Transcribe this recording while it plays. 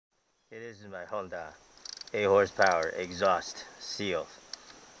It is my Honda 8 horsepower exhaust seal.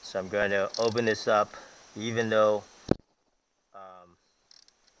 So I'm going to open this up, even though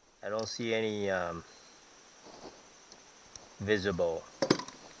I don't see any visible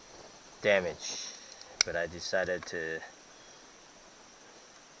damage, but I decided to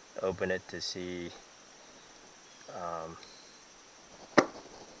open it to see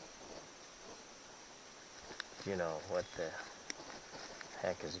you know, what the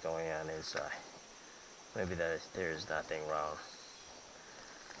heck is going on inside. Maybe there's nothing wrong.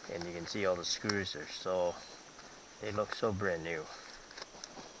 And you can see all the screws are they look so brand new.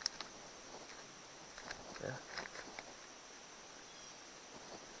 Yeah.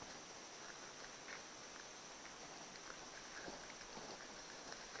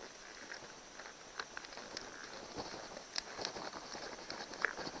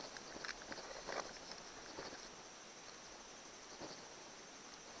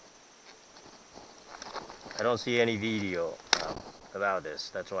 I don't see any video about this.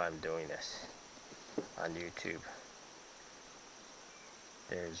 That's why I'm doing this on YouTube.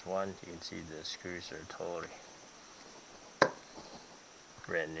 There's one. You can see the screws are totally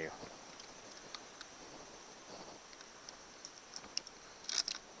brand new.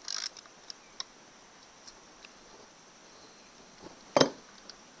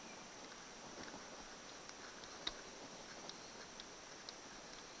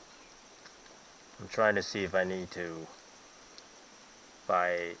 I'm trying to see if I need to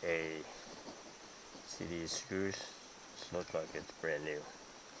buy see these screws? This looks like it's brand new.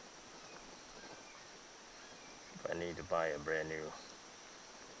 If I need to buy a brand new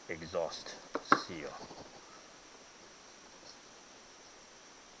exhaust seal.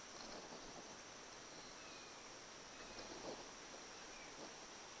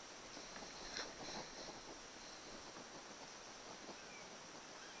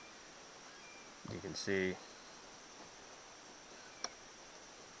 You can see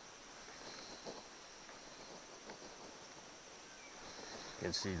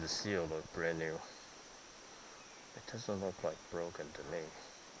the seal look brand new. It doesn't look like broken to me.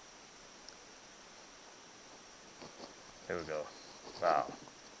 Here we go. Wow.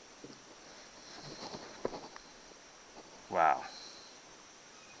 Wow.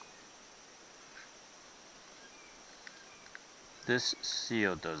 This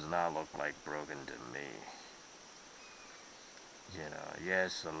seal does not look like broken to me. You know,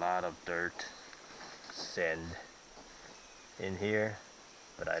 yes, a lot of dirt, sand in here,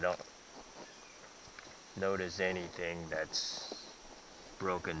 but I don't notice anything that's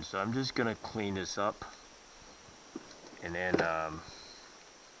broken. So I'm just gonna clean this up, and then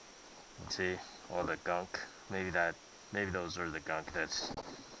see all the gunk. Maybe those are the gunk that's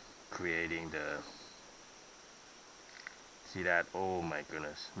creating the. See that? Oh my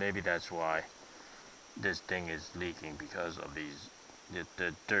goodness. Maybe that's why this thing is leaking, because of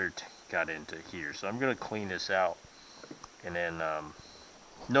the dirt got into here. So I'm gonna clean this out, and then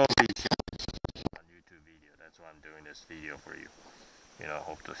no video on YouTube video. That's why I'm doing this video for you. You know,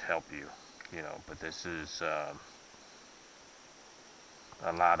 hope to help you. You know, but this is a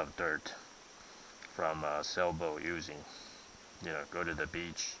lot of dirt from sailboat using. You know, go to the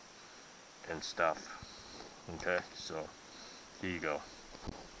beach and stuff. Okay, so here you go.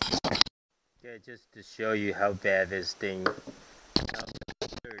 Yeah, just to show you how bad this thing, how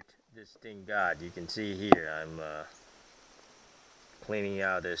much dirt this thing got. You can see here, I'm cleaning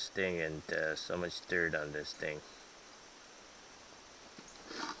out this thing, and so much dirt on this thing.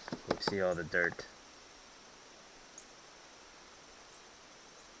 You can see all the dirt.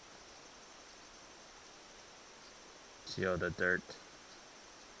 See all the dirt?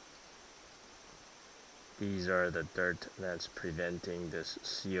 These are the dirt that's preventing this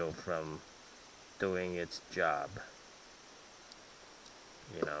seal from doing its job.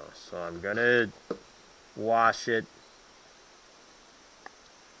 You know, so I'm gonna wash it.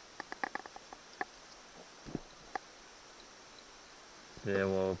 Then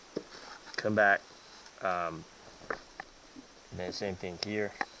we'll come back. And then same thing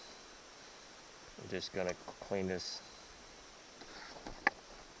here. I'm just gonna clean this.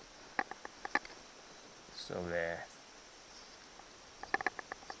 So there.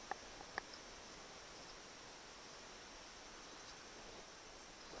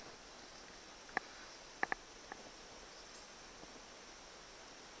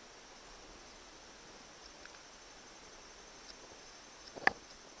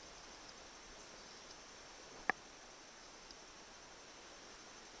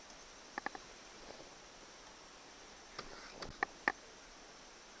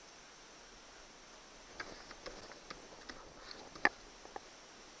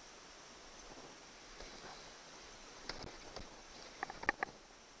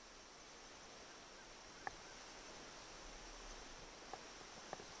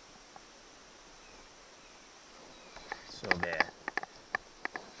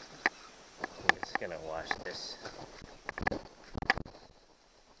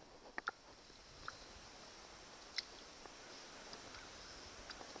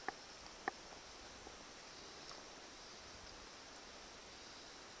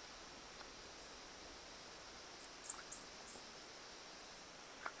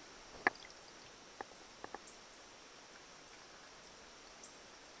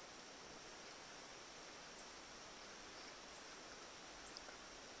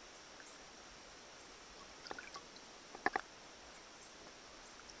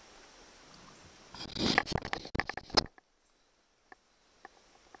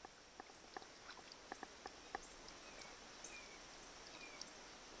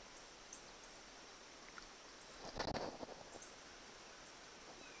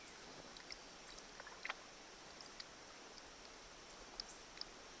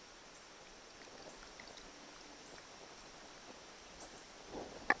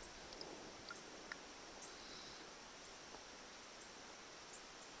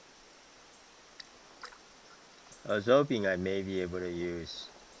 I was hoping I may be able to use,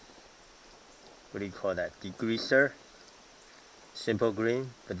 what do you call that, degreaser, simple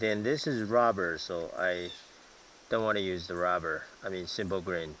green, but then this is rubber, so I don't want to use the rubber, I mean simple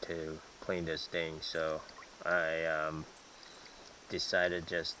green, to clean this thing. So I decided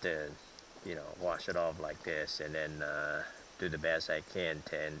just to, you know, wash it off like this, and then do the best I can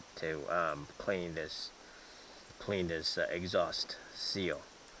to clean this exhaust seal,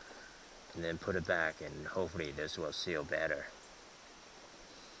 and then put it back, and hopefully this will seal better,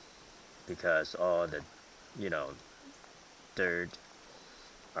 because all the, you know, dirt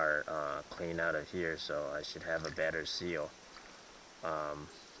are clean out of here, so I should have a better seal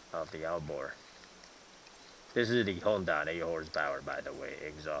of the outboard. This is the Honda 8 horsepower, by the way,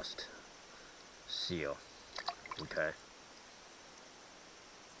 exhaust seal. Okay.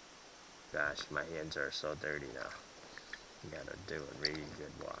 Gosh, my hands are so dirty now. You gotta do a really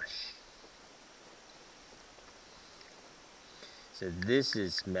good wash. So this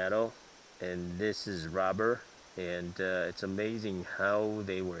is metal and this is rubber, and it's amazing how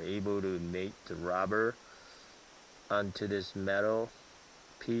they were able to make the rubber onto this metal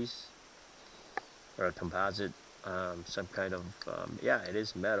piece, or a composite, some kind of, yeah, it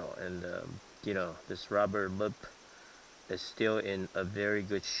is metal, and you know, this rubber lip is still in a very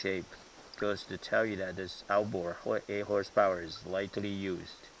good shape. Goes to tell you that this outboard 8 horsepower is lightly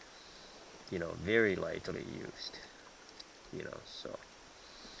used, you know, very lightly used, you know. So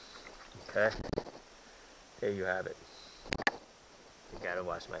okay, there you have it. I gotta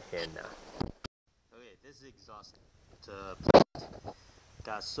wash my hand now. Okay, this exhaust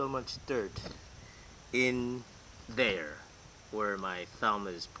got so much dirt in there where my thumb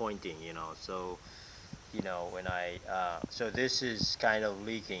is pointing, you know. So you know, when I so this is kind of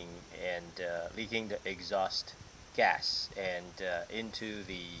leaking, and leaking the exhaust gas, and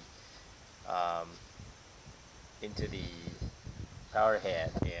um, into the power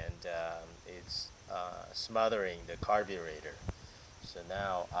head, and it's smothering the carburetor. So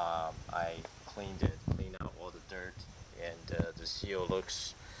now I cleaned out all the dirt, and the seal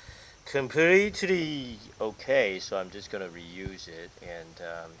looks completely okay. So I'm just gonna reuse it, and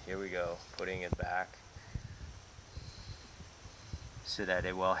here we go, putting it back, so that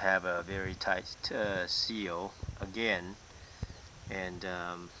it will have a very tight seal again. And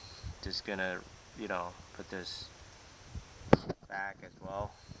just gonna, you know, put this back as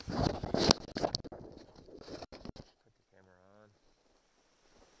well. Put the camera on.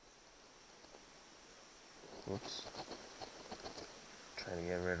 Whoops. Trying to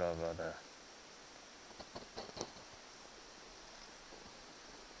get rid of the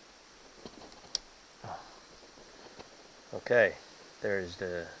okay, there's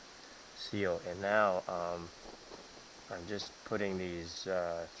the seal, and now I'm just putting these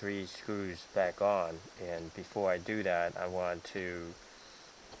 3 screws back on, and before I do that, I want to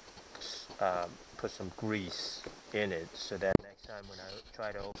put some grease in it, so that next time when I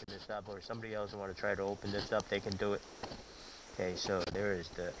try to open this up, or somebody else want to try to open this up, they can do it. Okay, so there is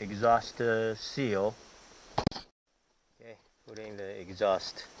the exhaust seal. Okay, putting the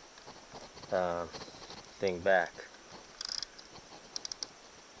exhaust thing back.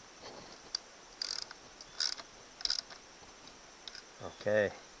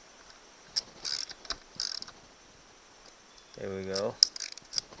 Okay, there we go.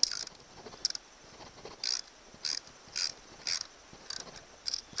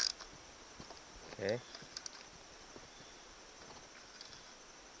 Okay.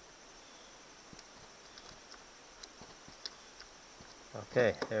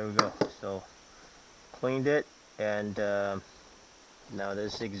 Okay, there we go. So cleaned it, and now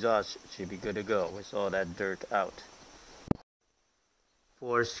this exhaust should be good to go with all that dirt out.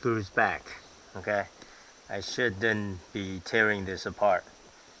 4 screws back. Okay, I shouldn't be tearing this apart.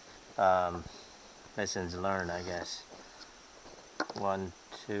 Lessons learned, I guess. 1,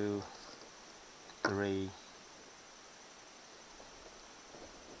 2, 3,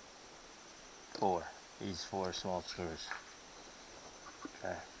 4. These 4 small screws.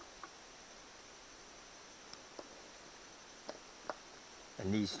 Okay.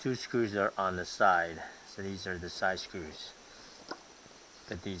 And these 2 screws are on the side, so these are the side screws.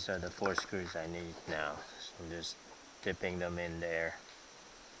 But these are the 4 screws I need now. So I'm just dipping them in there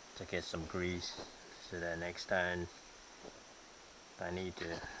to get some grease, so that next time if I need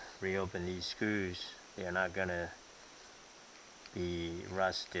to reopen these screws, they're not gonna be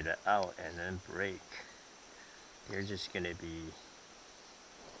rusted out and then break. They're just gonna be,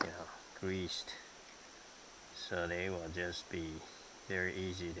 you know, greased, so they will just be very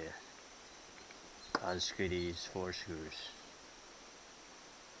easy to unscrew these 4 screws.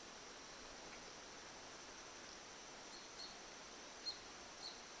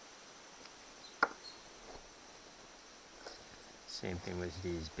 Same thing with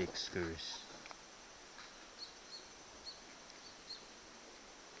these big screws.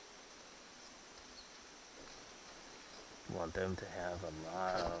 Want them to have a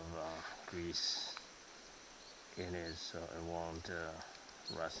lot of grease in it so it won't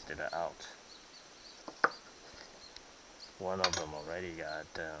rust it out. One of them already got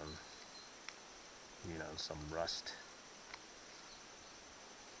you know, some rust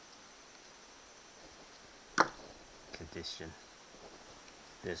condition.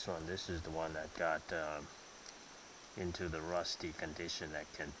 This is the one that got into the rusty condition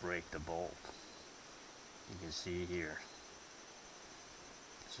that can break the bolt. You can see here.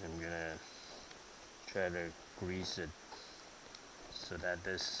 So I'm gonna try to grease it so that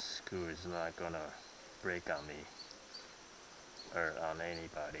this screw is not gonna break on me or on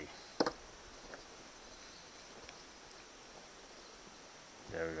anybody.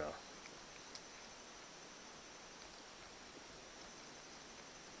 There we go.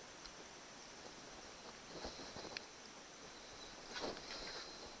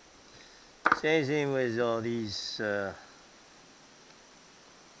 Same thing with all these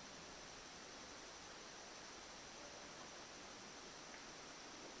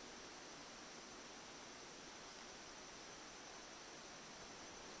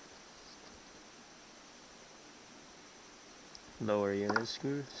lower unit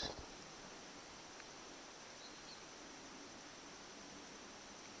screws.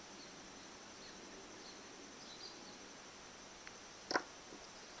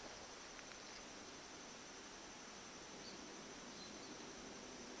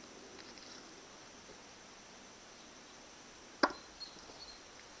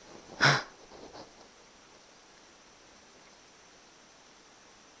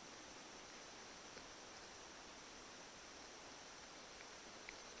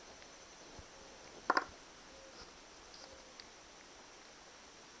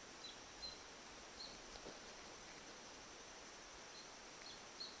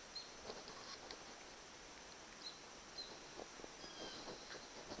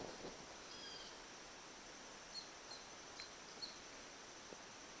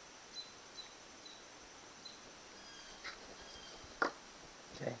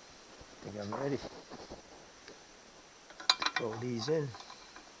 Okay, I think I'm ready to throw these in.